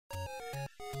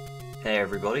Hey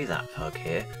everybody, that Pug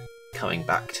here, coming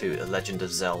back to The Legend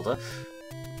of Zelda.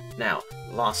 Now,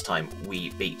 last time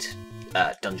we beat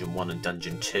Dungeon 1 and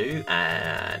Dungeon 2,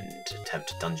 and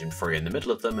attempted Dungeon 3 in the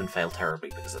middle of them, and failed terribly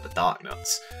because of the Dark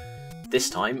Nuts. This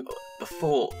time,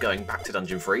 before going back to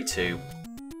Dungeon 3 to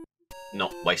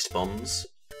not waste bombs,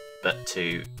 but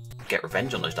to get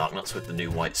revenge on those Dark Nuts with the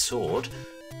new white sword,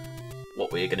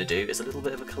 what we're going to do is a little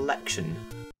bit of a collection,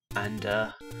 and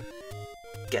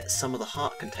get some of the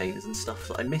heart containers and stuff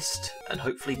that I missed, and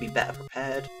hopefully be better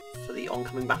prepared for the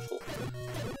oncoming battle.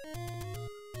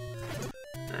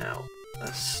 Now,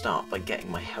 let's start by getting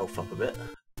my health up a bit.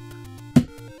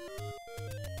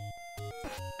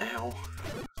 Ow.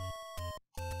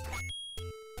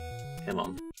 Come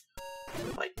on.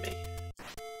 Fight me.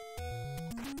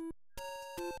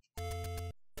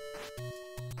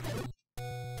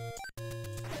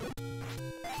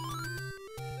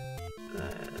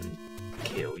 And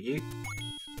kill you.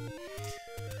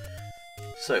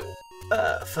 So,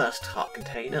 first heart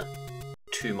container,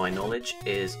 to my knowledge,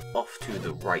 is off to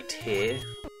the right here.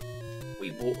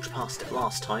 We walked past it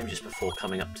last time just before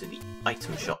coming up to the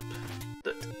item shop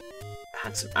that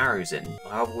had some arrows in.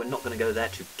 However, we're not going to go there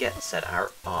to get said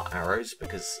arrows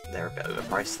because they're a bit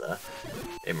overpriced there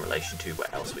in relation to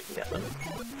where else we can get them.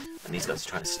 And these guys are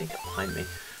trying to sneak up behind me.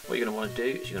 What you're going to want to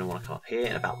do is you're going to want to come up here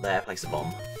and about there, place a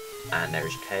bomb. And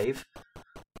there's your cave.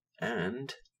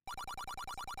 And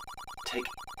take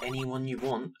anyone you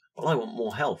want. Well, I want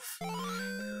more health.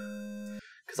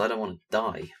 Because I don't want to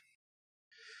die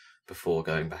before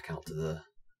going back out to the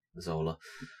Zola.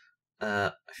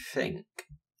 I think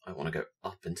I want to go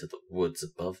up into the woods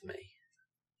above me.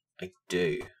 I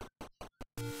do.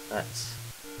 Let's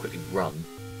quickly run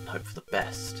and hope for the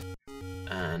best.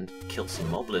 And kill some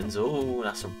moblins. Oh,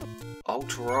 that's an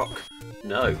Ultra Rock.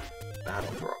 No, bad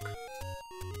Ultra Rock.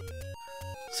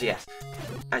 So yes,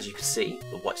 as you can see,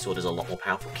 the white sword is a lot more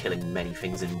powerful, killing many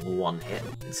things in one hit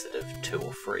instead of 2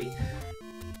 or 3.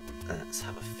 Let's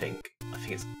have a think. I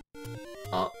think it's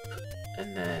up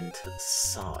and then to the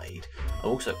side. I'm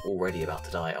also already about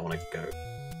to die. I want to go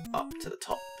up to the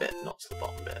top bit, not to the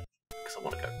bottom bit, because I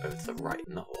want to go over to the right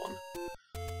another one.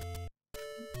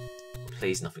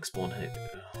 Please, nothing spawn here.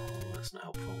 Oh, that's not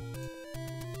helpful.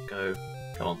 Go.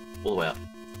 Come on. All the way up.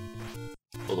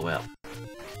 All the way up.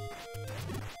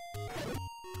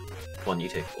 Come on, you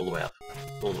two. All the way up.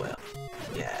 All the way up.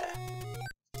 Yeah.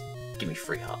 Give me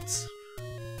 3 hearts.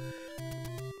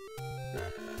 Now,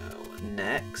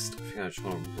 next, I think I just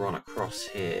want to run across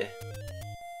here.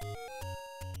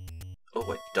 Oh,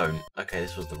 wait, don't. Okay,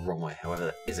 this was the wrong way. However,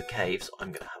 there is a cave, so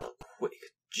I'm going to have a quick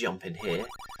jump in here.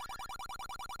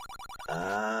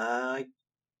 I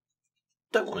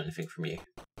don't want anything from you.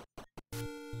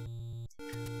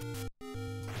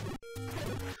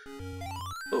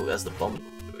 Oh, there's the bomb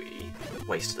we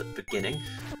wasted at the beginning.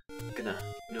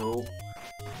 No,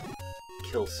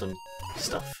 kill some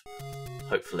stuff.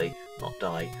 Hopefully, not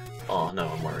die. Oh no,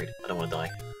 I'm worried. I don't want to die.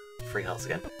 3 hearts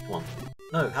again. Come on.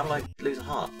 No, how did I lose a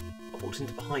heart? I walked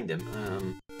into behind him.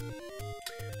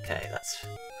 Okay, let's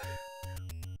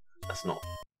not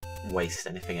waste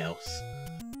anything else.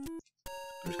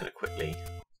 I'm just going to quickly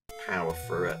power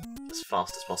through it as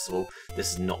fast as possible.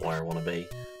 This is not where I want to be.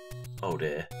 Oh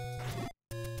dear.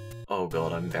 Oh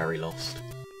god, I'm very lost.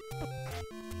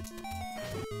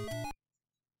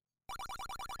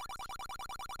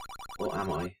 What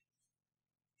am I?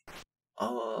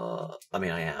 I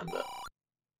mean I am, but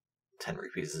 10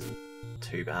 rupees isn't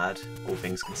too bad, all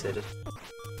things considered.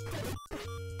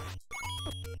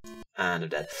 And I'm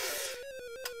dead.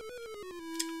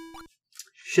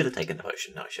 Should have taken the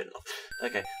potion. No, I shouldn't have.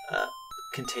 Okay,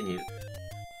 continue.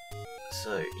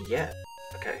 So, yeah.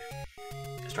 Okay.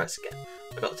 Let's try this again.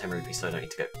 I got the 10 rupees, so I don't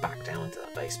need to go back down into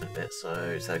that basement bit. So,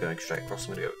 instead of going straight across,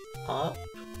 I'm going to go up.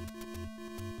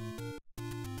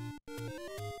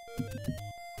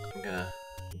 I'm going to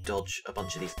dodge a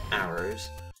bunch of these arrows.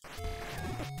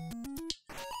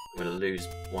 I'm going to lose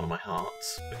one of my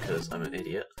hearts because I'm an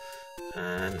idiot.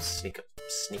 And sneak up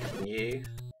on you.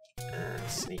 And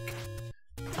sneak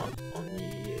up on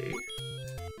you,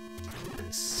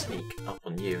 and sneak up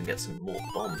on you and get some more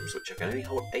bombs, which I can only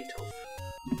hold 8 of.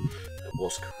 I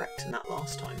was correct in that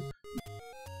last time.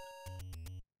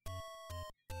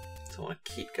 So I want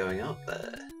to keep going up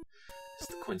there. It's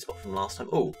the coin spot from last time.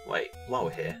 Oh, wait, while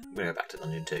we're here, I'm going to go back to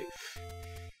Dungeon 2.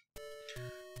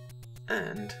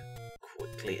 And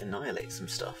quickly annihilate some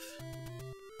stuff.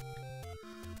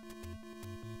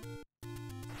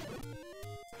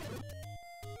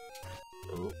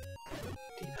 Oh,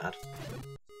 D-pad.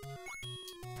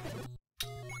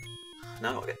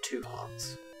 Now I'll get 2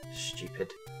 hearts.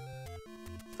 Stupid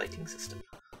fighting system.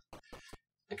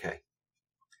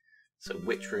 So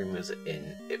which room was it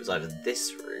in? It was either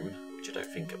this room, which I don't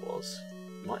think it was.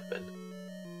 It might have been.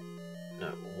 No,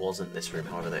 it wasn't this room,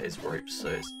 however there is ropes, so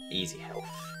it's easy health.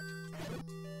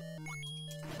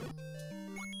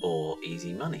 Or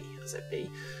easy money, as it be.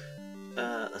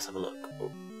 Let's have a look.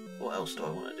 What else do I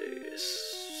want to do?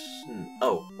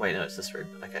 Oh, wait, no, it's this room.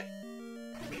 Okay.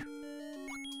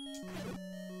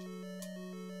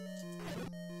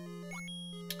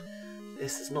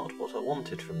 This is not what I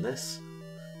wanted from this.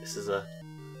 This is a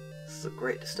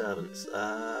great disturbance.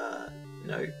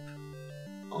 Nope.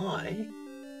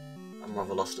 I'm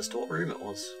rather lost as to what room it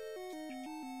was.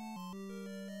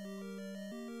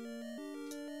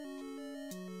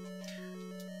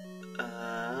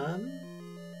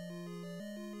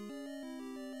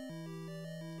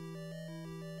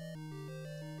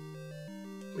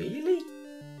 Really?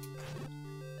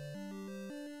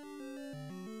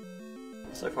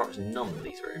 So far it's none of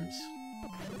these rooms.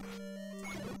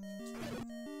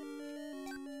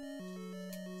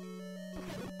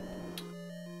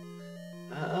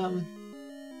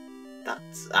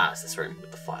 It's this room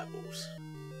with the fireballs.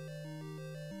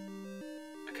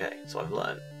 Okay, so I've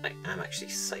learned I am actually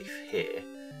safe here.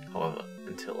 However,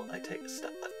 until I take a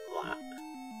step like that.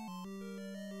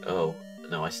 Oh,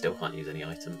 no, I still can't use any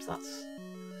items, that's...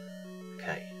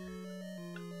 Okay.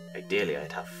 Ideally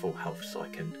I'd have full health so I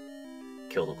can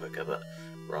kill them quicker, but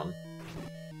run.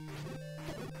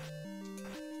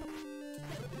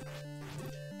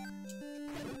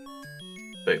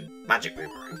 Boom. Magic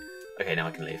boomerang. Okay, now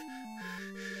I can leave.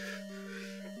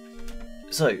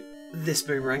 So, this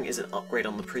boomerang is an upgrade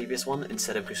on the previous one.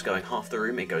 Instead of just going half the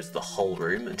room, it goes the whole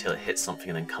room until it hits something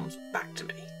and then comes back to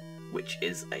me, which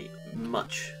is a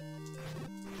much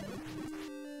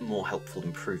more helpful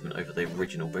improvement over the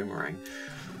original boomerang.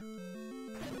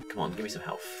 Come on, give me some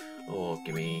health, or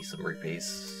give me some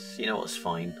rupees. You know what's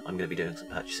fine, I'm going to be doing some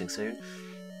purchasing soon.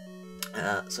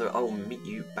 So I will meet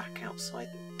you back outside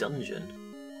the dungeon.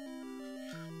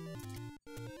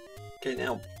 Okay,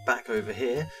 now back over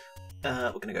here.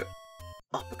 We're going to go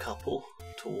up a couple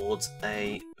towards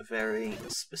a very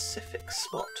specific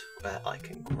spot where I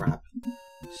can grab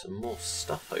some more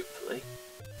stuff, hopefully.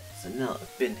 So now that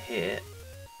I've been here,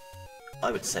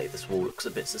 I would say this wall looks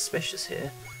a bit suspicious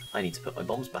here. I need to put my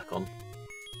bombs back on.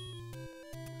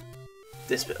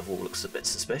 This bit of wall looks a bit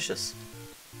suspicious.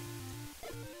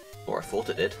 Or I thought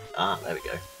it did. Ah, there we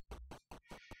go.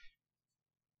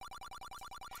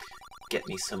 Get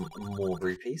me some more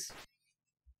rupees.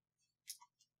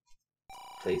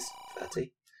 Please,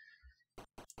 30.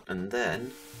 And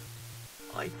then,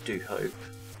 I do hope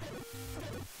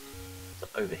that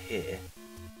over here,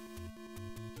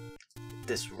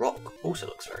 this rock also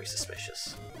looks very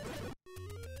suspicious.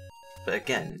 But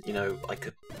again, you know, I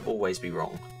could always be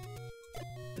wrong.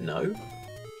 No?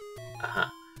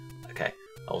 Aha. Okay,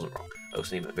 I wasn't wrong. I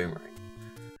also need my boomerang.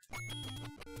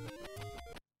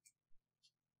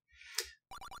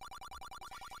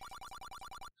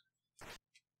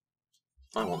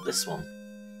 I want this one.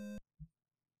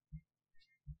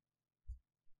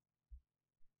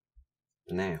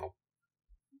 Now,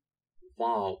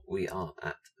 while we are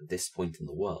at this point in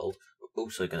the world, we're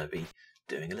also going to be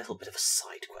doing a little bit of a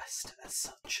side quest as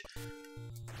such.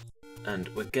 And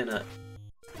we're going to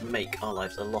make our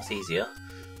lives a lot easier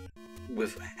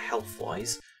with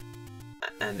health-wise.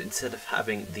 And instead of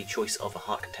having the choice of a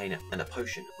heart container and a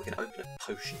potion, we're going to open a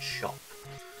potion shop.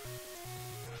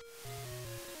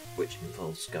 Which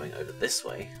involves going over this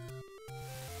way,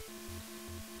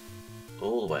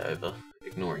 all the way over,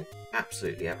 ignoring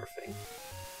absolutely everything.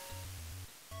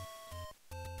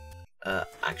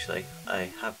 Actually, I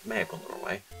may have gone the wrong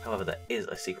way. However, there is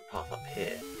a secret path up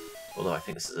here. Although I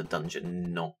think this is a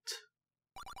dungeon, not...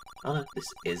 Oh no, this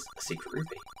is a secret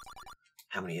ruby.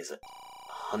 How many is it?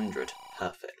 100.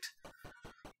 Perfect.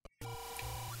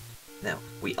 Now,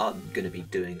 we are going to be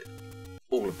doing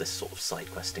all of this sort of side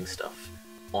questing stuff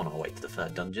on our way to the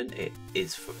third dungeon. It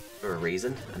is for a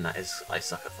reason, and that is I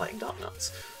suck at fighting Dark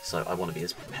Nuts, so I want to be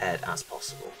as prepared as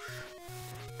possible.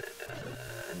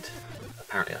 And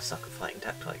apparently I suck at fighting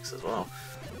Tactics as well.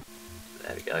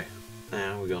 There we go.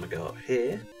 Now we're going to go up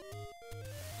here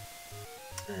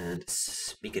and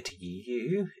speak it to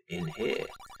you in here.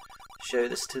 Show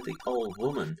this to the old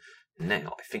woman.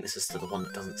 Now, I think this is to the one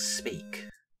that doesn't speak.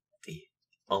 The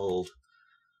old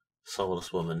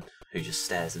soulless woman who just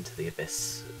stares into the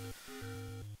abyss.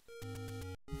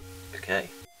 Okay,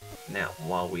 now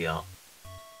while we are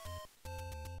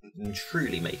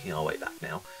truly making our way back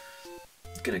now,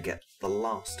 I'm going to get the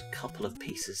last couple of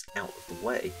pieces out of the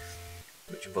way,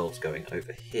 which involves going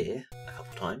over here a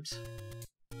couple times.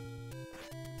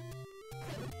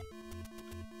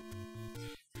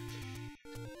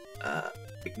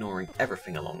 ignoring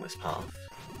everything along this path,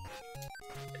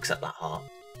 except that heart,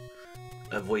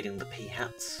 avoiding the pea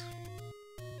hats,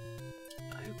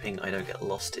 hoping I don't get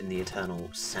lost in the eternal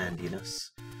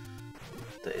sandiness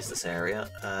that is this area.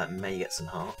 May get some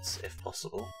hearts, if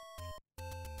possible.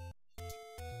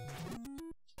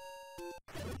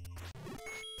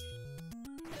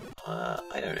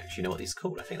 I don't actually know what these are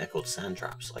called. I think they're called sand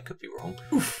traps. I could be wrong.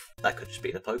 Oof. That could just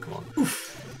be the Pokemon.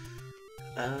 Oof.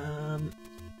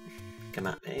 Come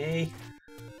at me.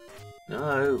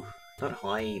 No, don't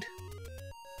hide.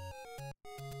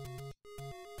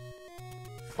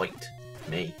 Fight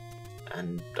me.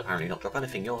 And apparently not drop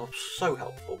anything. You're so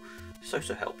helpful. So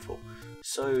helpful.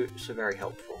 So very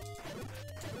helpful.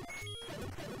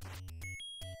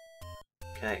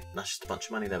 Okay, that's just a bunch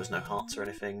of money. There was no hearts or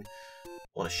anything.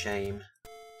 What a shame.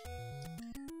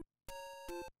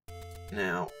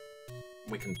 Now,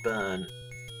 we can burn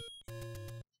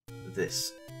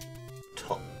this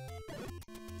top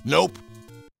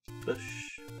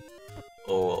bush,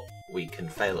 or we can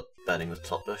fail at burning the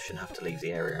top bush and have to leave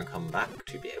the area and come back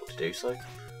to be able to do so.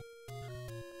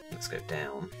 Let's go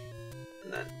down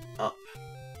and then up.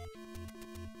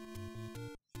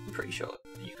 I'm pretty sure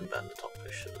you can burn the top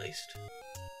bush at least.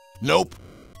 Nope.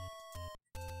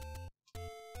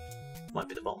 Might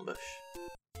be the bottom bush.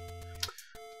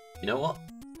 You know what?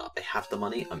 I have the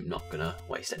money, I'm not gonna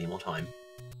waste any more time.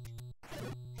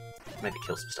 Maybe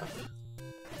kill some stuff.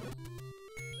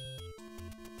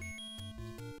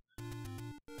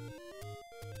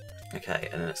 Okay,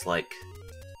 and then it's like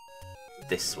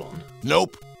this one.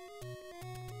 Nope.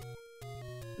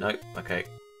 Nope, okay,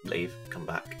 leave, come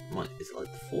back. Is it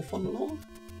like the fourth one along?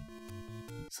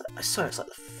 I swear it's like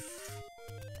the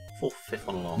fifth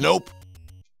one along. Nope.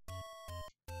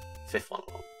 Fifth one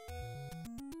along.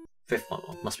 Fifth one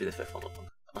along. Must be the fifth one along.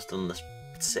 I must have done the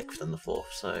sixth and the fourth,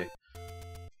 so...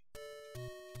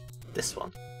 This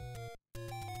one.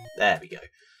 There we go.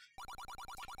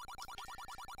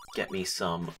 Get me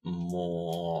some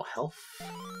more health.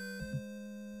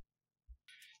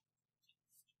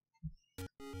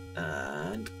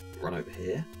 And run over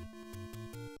here.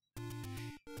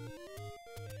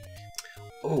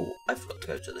 Oh, I forgot to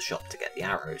go to the shop to get the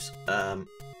arrows.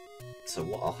 So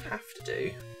what I'll have to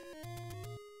do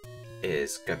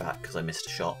is go back, because I missed a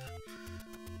shop,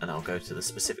 and I'll go to the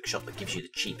specific shop that gives you the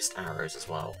cheapest arrows as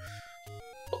well.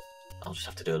 But I'll just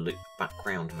have to do a loop back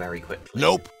round very quickly.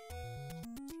 Nope.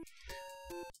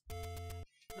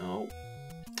 Oh,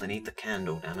 I need the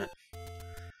candle, damn it.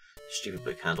 Stupid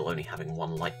blue candle only having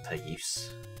one light per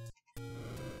use.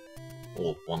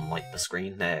 Or one light per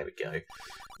screen. There we go.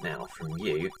 Now, from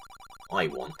you, I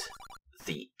want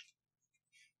the...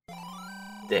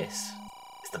 This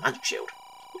is the magic shield,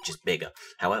 which is bigger.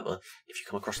 However, if you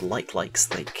come across likes,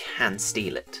 they can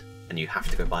steal it, and you have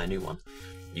to go buy a new one.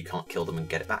 You can't kill them and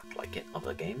get it back like in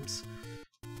other games.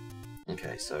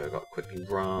 Okay, so I've got to quickly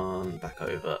run back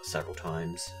over several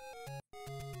times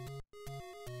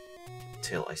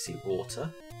till I see water,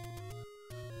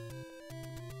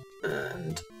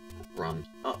 and run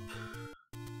up.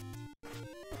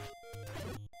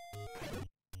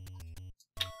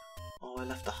 Oh, I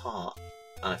left a heart,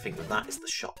 and I think that is the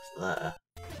shop there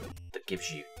that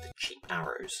gives you the cheap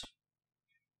arrows.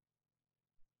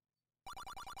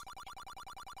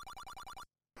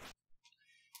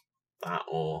 That,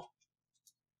 or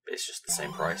it's just the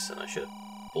same price and I should have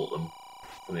bought them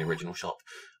from the original shop.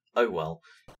 Oh well.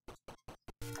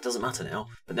 It doesn't matter now,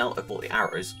 but now that I've bought the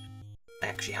arrows, I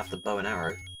actually have the bow and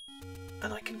arrow,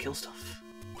 and I can kill stuff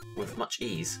with much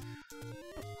ease.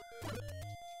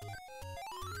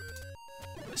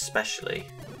 Especially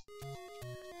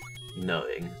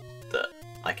knowing that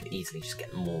I can easily just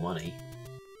get more money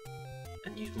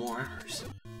and use more arrows.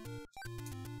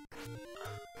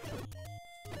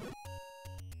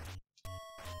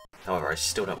 However, I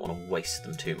still don't want to waste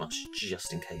them too much,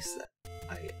 just in case that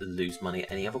I lose money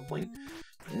at any other point.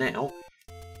 Now,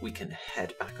 we can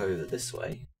head back over this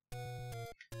way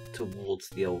towards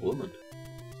the old woman.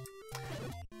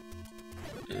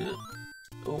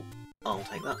 Oh, I'll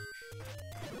take that.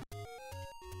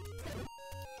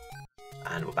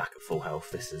 And we're back at full health.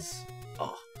 This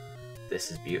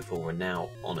is beautiful. We're now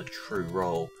on a true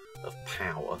roll of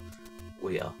power.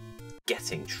 We are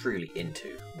getting truly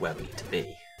into where we need to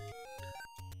be.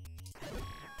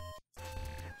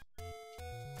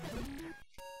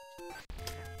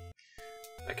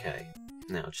 Okay,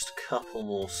 now just a couple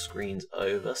more screens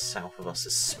over. South of us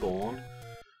is spawn.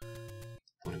 I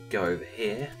want to go over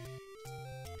here.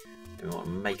 We want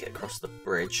to make it across the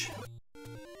bridge.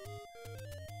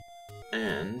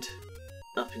 And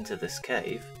up into this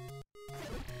cave.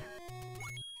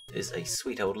 is a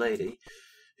sweet old lady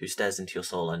who stares into your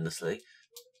soul endlessly,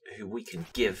 who we can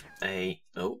give a...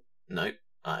 Oh, no,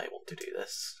 I want to do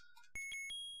this.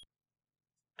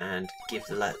 And give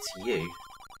the letter to you.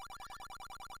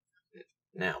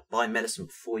 Now, buy medicine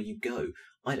before you go.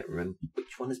 I don't remember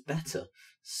which one is better.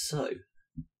 So,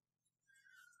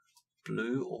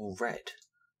 blue or red?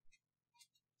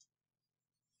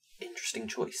 Interesting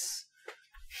choice.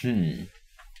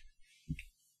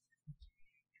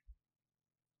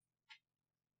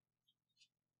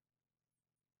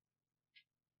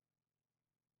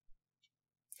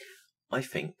 I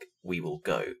think we will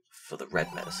go for the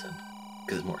red medicine,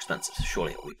 because it's more expensive, so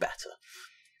surely it'll be better.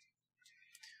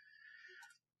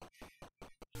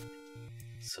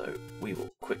 So we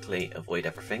will quickly avoid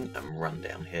everything and run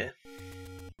down here.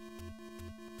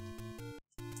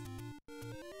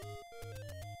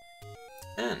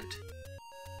 And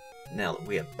now that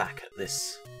we are back at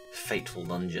this fateful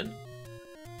dungeon,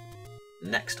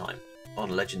 next time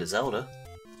on Legend of Zelda,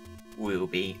 we will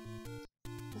be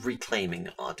reclaiming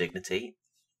our dignity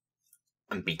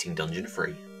and beating Dungeon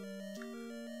 3.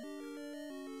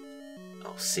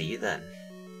 I'll see you then.